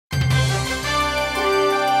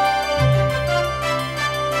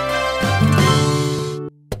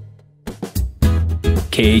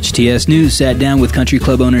KHTS News sat down with country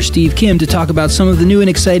club owner Steve Kim to talk about some of the new and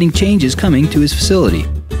exciting changes coming to his facility.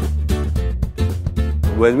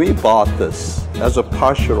 When we bought this as a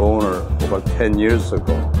partial owner over 10 years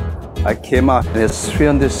ago, I came out and it's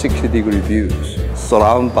 360-degree views,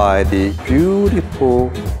 surrounded by the beautiful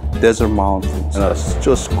desert mountains. And it's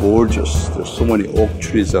just gorgeous. There's so many oak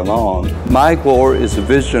trees around. My goal is,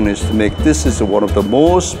 vision is to make this is one of the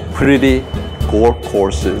most pretty golf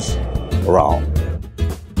courses around.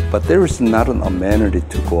 But there is not an amenity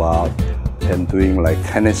to go out and doing like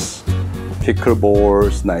tennis,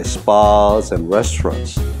 pickleballs, nice spas, and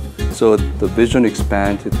restaurants. So the vision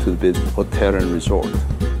expanded to the hotel and resort.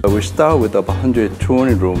 We start with about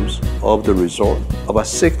 120 rooms of the resort. About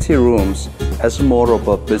 60 rooms as more of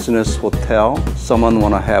a business hotel. Someone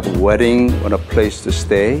want to have a wedding, want a place to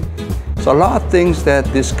stay. So a lot of things that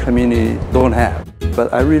this community don't have.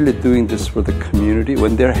 But I'm really doing this for the community.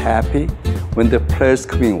 When they're happy, when the players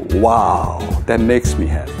coming, wow, that makes me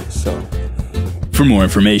happy. So. For more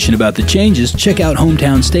information about the changes, check out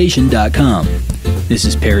hometownstation.com. This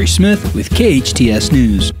is Perry Smith with KHTS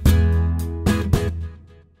News.